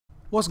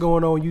What's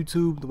going on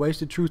YouTube? The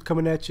Wasted Truth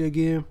coming at you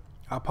again.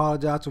 I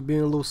apologize for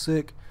being a little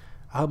sick.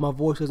 I hope my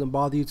voice doesn't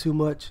bother you too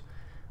much.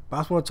 But I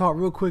just want to talk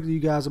real quick to you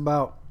guys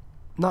about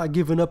not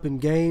giving up in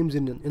games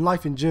and in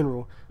life in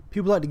general.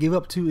 People like to give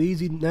up too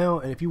easy now,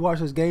 and if you watch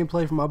this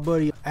gameplay from my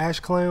buddy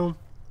Ash Clown,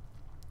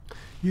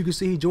 you can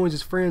see he joins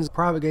his friend's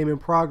private game in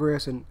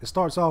progress and it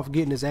starts off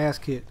getting his ass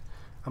kicked.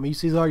 I mean, you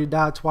see he's already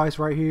died twice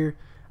right here.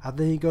 I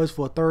think he goes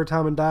for a third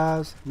time and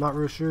dies. I'm not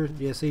real sure.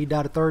 Yeah, see, he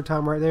died a third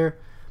time right there.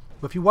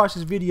 But if you watch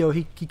this video,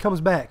 he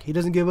comes back. He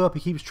doesn't give up. He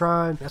keeps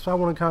trying. That's what I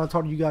want to kind of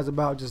talk to you guys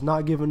about, just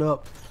not giving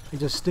up and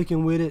just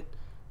sticking with it.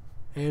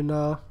 And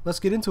let's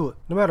get into it.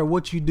 No matter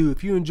what you do,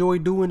 if you enjoy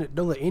doing it,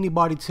 don't let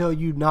anybody tell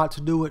you not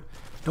to do it.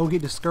 Don't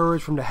get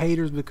discouraged from the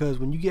haters, because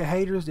when you get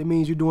haters, it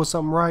means you're doing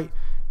something right.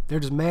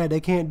 They're just mad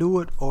they can't do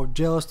it, or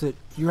jealous that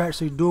you're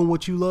actually doing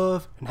what you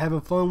love and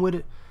having fun with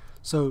it.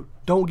 So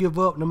don't give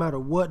up no matter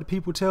what the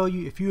people tell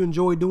you. If you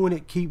enjoy doing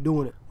it, keep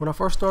doing it. When I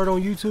first started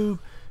on YouTube,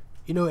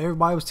 you know,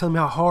 everybody was telling me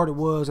how hard it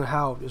was and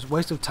how it's a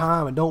waste of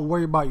time, and don't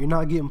worry about it, you're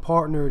not getting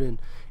partnered, and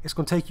it's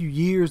going to take you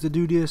years to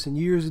do this and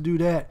years to do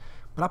that.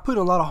 But I put in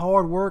a lot of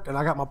hard work and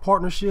I got my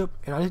partnership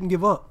and I didn't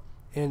give up.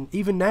 And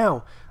even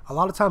now, a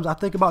lot of times I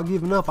think about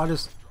giving up.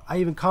 I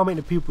even comment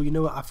to people, you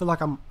know, I feel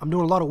like I'm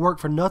doing a lot of work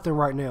for nothing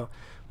right now.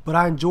 But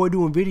I enjoy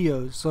doing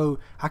videos, so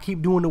I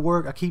keep doing the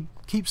work. I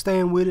keep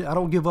staying with it. I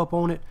don't give up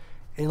on it.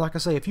 And like I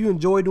say, if you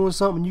enjoy doing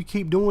something and you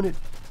keep doing it,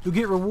 you'll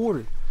get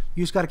rewarded.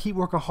 You just got to keep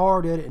working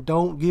hard at it and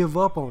don't give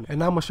up on it. And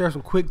now I'm going to share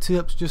some quick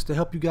tips just to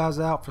help you guys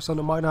out for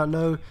something that might not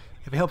know.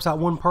 If it helps out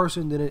one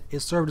person, then it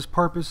served its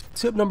purpose.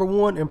 Tip number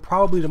one, and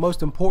probably the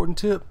most important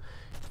tip,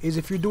 is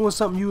if you're doing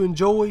something you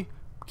enjoy,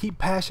 keep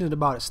passionate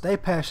about it. Stay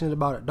passionate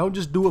about it. Don't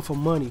just do it for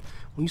money.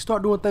 When you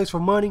start doing things for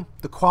money,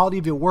 the quality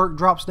of your work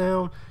drops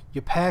down,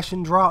 your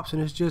passion drops,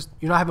 and it's just,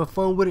 you're not having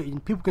fun with it,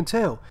 and people can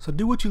tell. So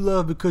do what you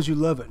love because you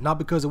love it, not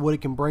because of what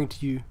it can bring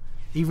to you.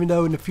 Even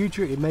though in the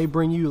future it may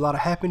bring you a lot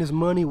of happiness,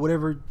 money,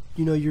 whatever,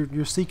 you know,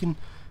 you're seeking,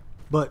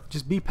 but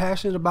just be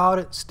passionate about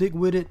it, stick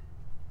with it.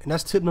 And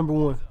that's tip number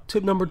one.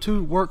 Tip number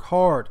two, work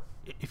hard.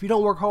 If you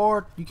don't work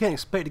hard, you can't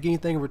expect to get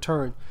anything in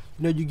return.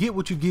 You know, you get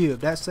what you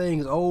give. That saying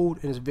is old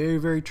and it's very,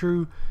 very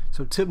true.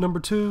 So tip number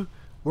two,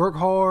 work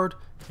hard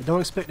and don't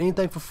expect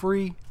anything for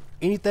free.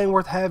 Anything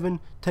worth having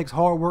takes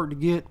hard work to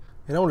get.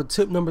 And on to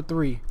tip number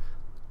three,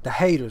 the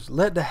haters.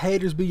 Let the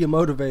haters be your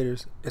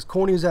motivators. As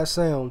corny as that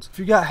sounds, if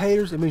you got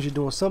haters, it means you're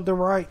doing something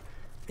right,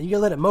 and you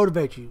gotta let it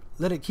motivate you.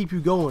 Let it keep you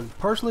going.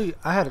 Personally,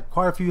 I had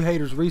quite a few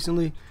haters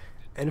recently,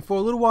 and for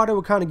a little while they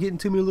were kind of getting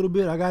to me a little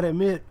bit, I gotta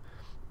admit.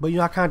 But you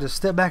know, I kind of just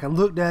stepped back and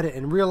looked at it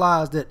and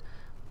realized that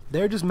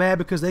they're just mad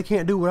because they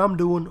can't do what I'm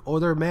doing, or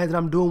they're mad that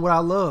I'm doing what I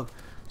love.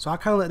 So I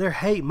kind of let their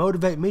hate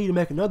motivate me to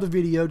make another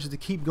video just to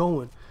keep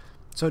going.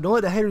 So don't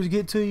let the haters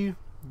get to you.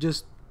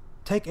 Just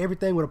take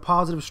everything with a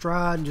positive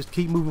stride and just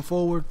keep moving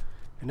forward.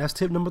 And that's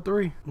tip number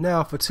three.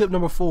 Now for tip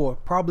number four,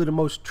 probably the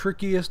most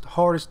trickiest,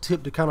 hardest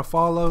tip to kind of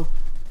follow.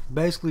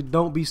 Basically,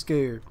 don't be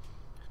scared.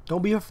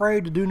 Don't be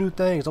afraid to do new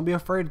things. Don't be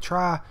afraid to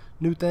try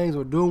new things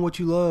or doing what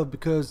you love,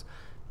 because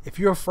if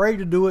you're afraid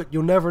to do it,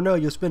 you'll never know.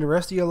 You'll spend the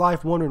rest of your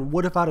life wondering,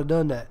 what if I'd have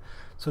done that?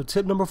 So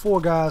tip number four,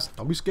 guys,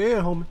 don't be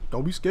scared, homie.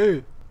 Don't be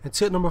scared. And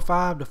tip number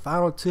five, the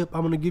final tip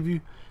I'm going to give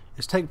you,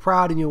 is take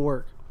pride in your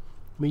work.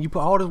 I mean, you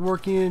put all this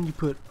work in, you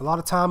put a lot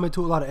of time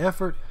into it, a lot of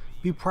effort.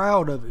 Be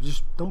proud of it.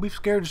 Just don't be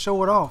scared to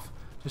show it off.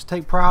 Just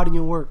take pride in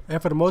your work.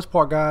 And for the most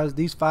part, guys,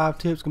 these 5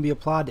 tips can be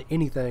applied to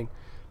anything.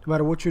 No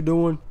matter what you're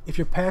doing. If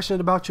you're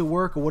passionate about your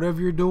work or whatever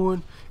you're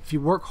doing, if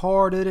you work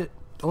hard at it,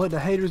 don't let the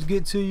haters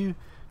get to you.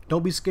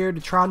 Don't be scared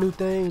to try new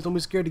things. Don't be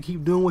scared to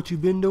keep doing what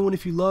you've been doing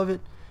if you love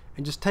it.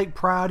 And just take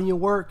pride in your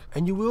work,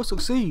 and you will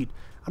succeed.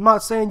 I'm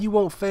not saying you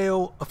won't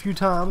fail a few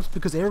times,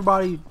 because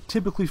everybody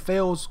typically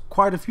fails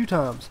quite a few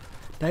times.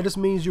 That just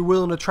means you're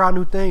willing to try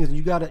new things, and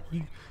you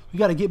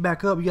gotta get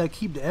back up. You gotta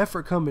keep the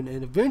effort coming,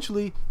 and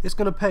eventually it's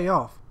gonna pay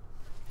off.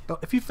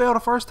 If you fail the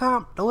first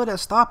time, don't let that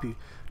stop you.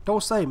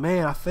 Don't say,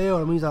 man, I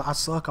failed, it means I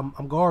suck,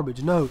 I'm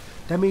garbage. No,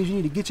 that means you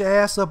need to get your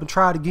ass up and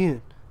try it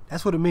again.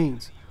 That's what it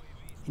means.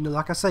 You know,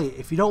 like I say,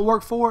 if you don't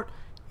work for it,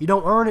 you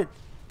don't earn it,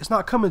 it's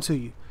not coming to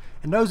you.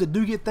 And those that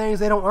do get things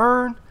they don't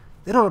earn,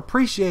 they don't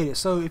appreciate it.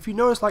 So if you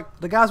notice, like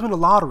the guys win the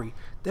lottery,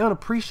 they don't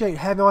appreciate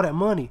having all that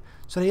money.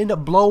 So they end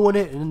up blowing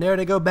it, and there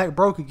they go back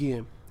broke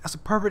again. That's a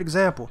perfect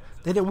example.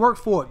 They didn't work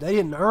for it. They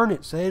didn't earn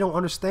it, so they don't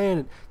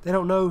understand it. They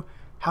don't know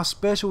how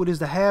special it is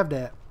to have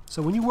that.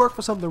 So when you work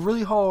for something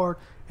really hard,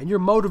 and you're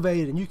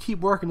motivated, and you keep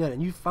working at it,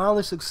 and you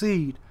finally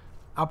succeed,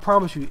 I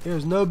promise you,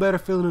 there's no better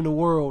feeling in the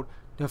world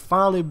than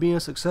finally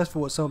being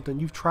successful at something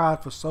you've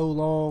tried for so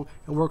long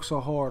and worked so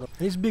hard. And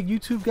these big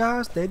YouTube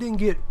guys, they didn't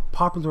get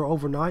popular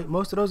overnight.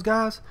 Most of those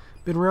guys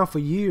been around for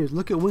years.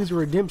 Look at Wings of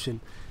Redemption.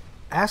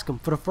 Ask him.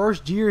 For the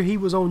first year he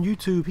was on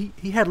YouTube,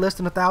 he had less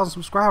than 1,000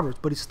 subscribers,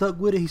 but he stuck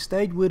with it, he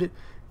stayed with it,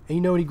 and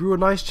you know, he grew a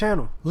nice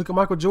channel. Look at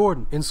Michael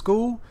Jordan. In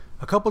school,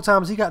 a couple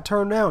times he got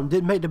turned down and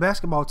didn't make the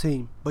basketball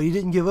team, but he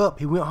didn't give up.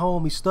 He went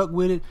home, he stuck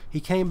with it,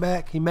 he came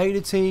back, he made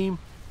a team,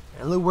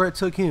 and look where it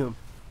took him.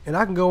 And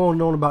I can go on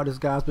and on about this,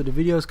 guys, but the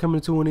video is coming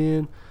to an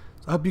end.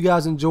 So I hope you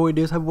guys enjoyed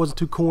this. I hope it wasn't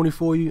too corny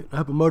for you. I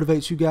hope it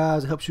motivates you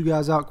guys. It helps you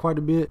guys out quite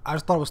a bit. I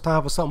just thought it was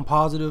time for something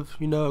positive,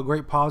 you know, a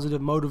great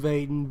positive,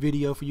 motivating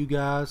video for you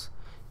guys.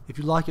 If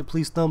you like it,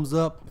 please thumbs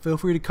up. Feel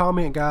free to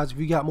comment, guys. If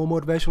you got more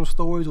motivational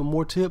stories or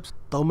more tips,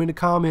 throw them in the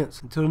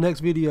comments. Until the next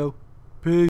video, peace.